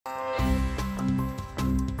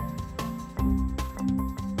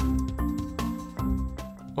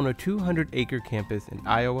On a 200-acre campus in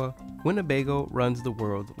Iowa, Winnebago runs the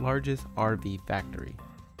world's largest RV factory.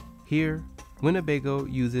 Here, Winnebago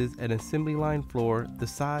uses an assembly line floor the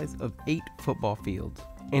size of 8 football fields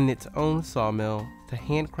and its own sawmill to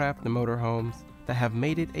handcraft the motorhomes that have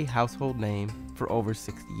made it a household name for over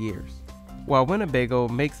 60 years. While Winnebago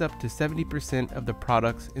makes up to 70% of the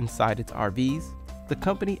products inside its RVs, the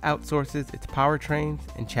company outsources its powertrains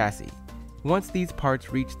and chassis. Once these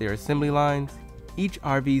parts reach their assembly lines, each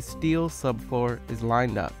RV's steel subfloor is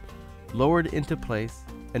lined up, lowered into place,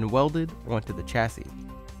 and welded onto the chassis.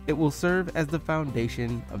 It will serve as the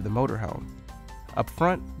foundation of the motorhome. Up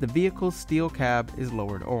front, the vehicle's steel cab is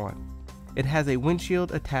lowered on. It has a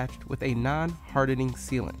windshield attached with a non-hardening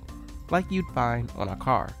sealant, like you'd find on a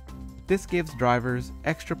car. This gives drivers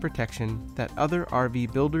extra protection that other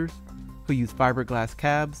RV builders who use fiberglass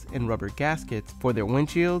cabs and rubber gaskets for their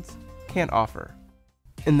windshields can't offer.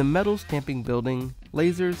 In the metal stamping building,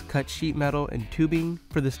 lasers cut sheet metal and tubing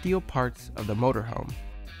for the steel parts of the motorhome.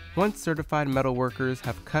 Once certified metal workers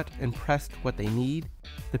have cut and pressed what they need,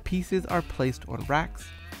 the pieces are placed on racks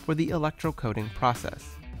for the electrocoating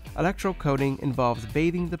process. Electrocoating involves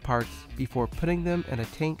bathing the parts before putting them in a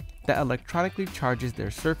tank that electronically charges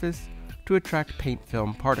their surface to attract paint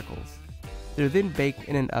film particles. They're then baked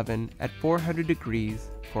in an oven at 400 degrees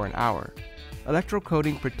for an hour.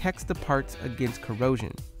 Electrocoating protects the parts against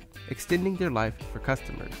corrosion, extending their life for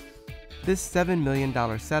customers. This $7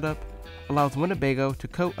 million setup allows Winnebago to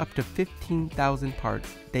coat up to 15,000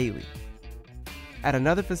 parts daily. At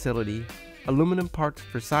another facility, aluminum parts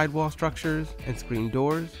for sidewall structures and screen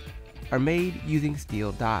doors are made using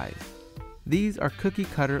steel dies. These are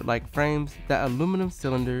cookie-cutter-like frames that aluminum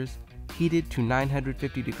cylinders, heated to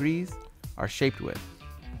 950 degrees, are shaped with.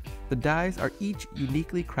 The dies are each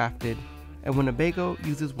uniquely crafted, and Winnebago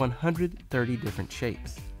uses 130 different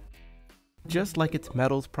shapes. Just like its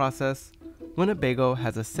metals process, Winnebago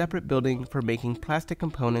has a separate building for making plastic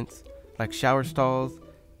components like shower stalls,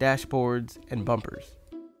 dashboards, and bumpers.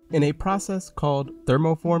 In a process called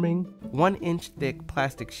thermoforming, 1-inch thick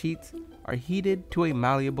plastic sheets are heated to a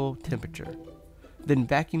malleable temperature, then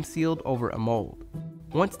vacuum sealed over a mold.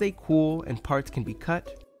 Once they cool and parts can be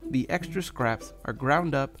cut, the extra scraps are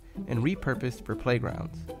ground up and repurposed for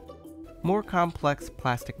playgrounds. More complex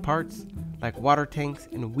plastic parts, like water tanks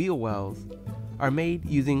and wheel wells, are made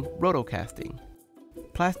using rotocasting.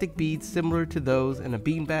 Plastic beads similar to those in a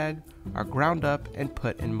beanbag are ground up and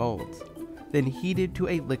put in molds, then heated to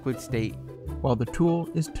a liquid state while the tool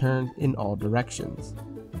is turned in all directions.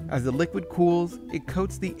 As the liquid cools, it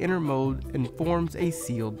coats the inner mold and forms a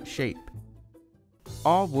sealed shape.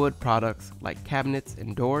 All wood products like cabinets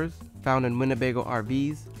and doors found in Winnebago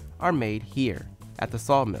RVs are made here at the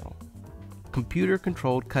sawmill.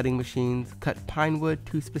 Computer-controlled cutting machines cut pine wood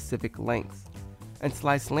to specific lengths and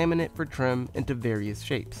slice laminate for trim into various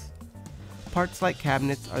shapes. Parts like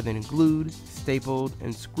cabinets are then glued, stapled,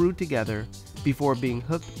 and screwed together before being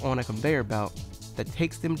hooked on a conveyor belt that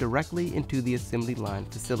takes them directly into the assembly line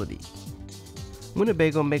facility.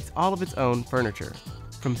 Winnebago makes all of its own furniture,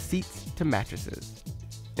 from seats to mattresses.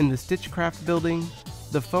 In the Stitchcraft building,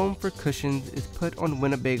 the foam for cushions is put on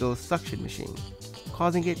Winnebago's suction machine,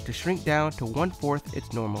 causing it to shrink down to 1/4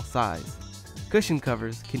 its normal size. Cushion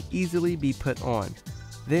covers can easily be put on,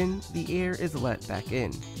 then the air is let back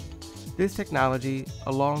in. This technology,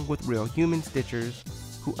 along with real human stitchers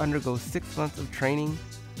who undergo 6 months of training,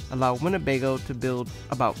 allow Winnebago to build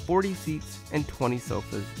about 40 seats and 20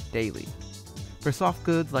 sofas daily. For soft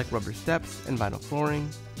goods like rubber steps and vinyl flooring,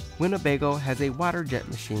 Winnebago has a water jet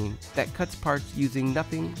machine that cuts parts using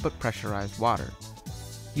nothing but pressurized water.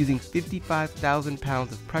 Using 55,000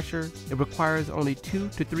 pounds of pressure, it requires only 2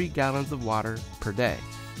 to 3 gallons of water per day,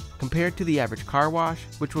 compared to the average car wash,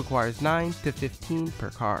 which requires 9 to 15 per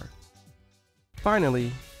car.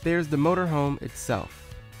 Finally, there's the motorhome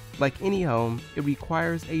itself. Like any home, it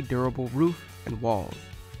requires a durable roof and walls.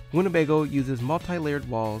 Winnebago uses multi-layered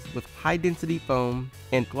walls with high-density foam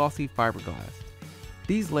and glossy fiberglass.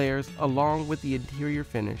 These layers, along with the interior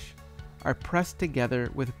finish, are pressed together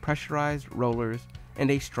with pressurized rollers and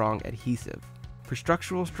a strong adhesive. For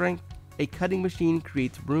structural strength, a cutting machine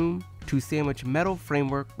creates room to sandwich metal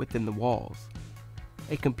framework within the walls.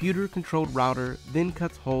 A computer-controlled router then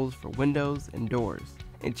cuts holes for windows and doors,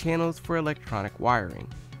 and channels for electronic wiring.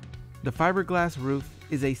 The fiberglass roof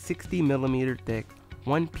is a 60mm thick,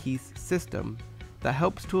 one-piece system that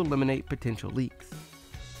helps to eliminate potential leaks.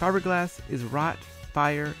 Fiberglass is rot,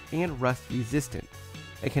 fire, and rust resistant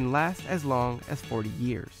and can last as long as 40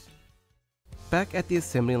 years. Back at the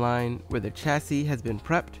assembly line where the chassis has been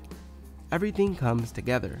prepped, everything comes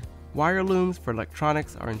together. Wire looms for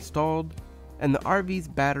electronics are installed, and the RV's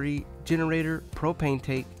battery, generator, propane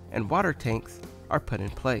tank, and water tanks are put in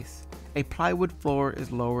place. A plywood floor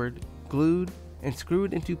is lowered, glued, and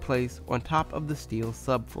screwed into place on top of the steel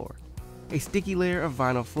subfloor. A sticky layer of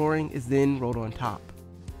vinyl flooring is then rolled on top.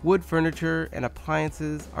 Wood furniture and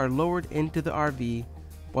appliances are lowered into the RV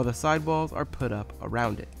while the sidewalls are put up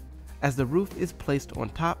around it. As the roof is placed on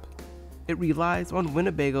top, it relies on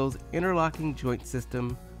Winnebago's interlocking joint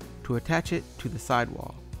system to attach it to the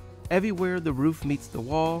sidewall. Everywhere the roof meets the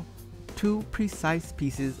wall, two precise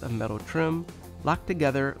pieces of metal trim lock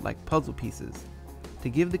together like puzzle pieces to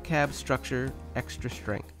give the cab structure extra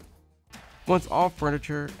strength. Once all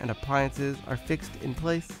furniture and appliances are fixed in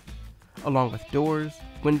place, along with doors,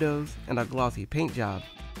 windows, and a glossy paint job,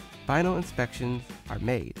 final inspections are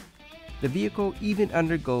made. The vehicle even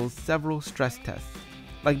undergoes several stress tests,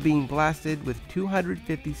 like being blasted with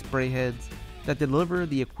 250 spray heads that deliver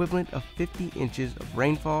the equivalent of 50 inches of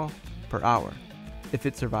rainfall per hour. If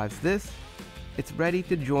it survives this, it's ready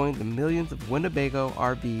to join the millions of Winnebago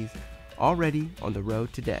RVs already on the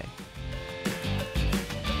road today.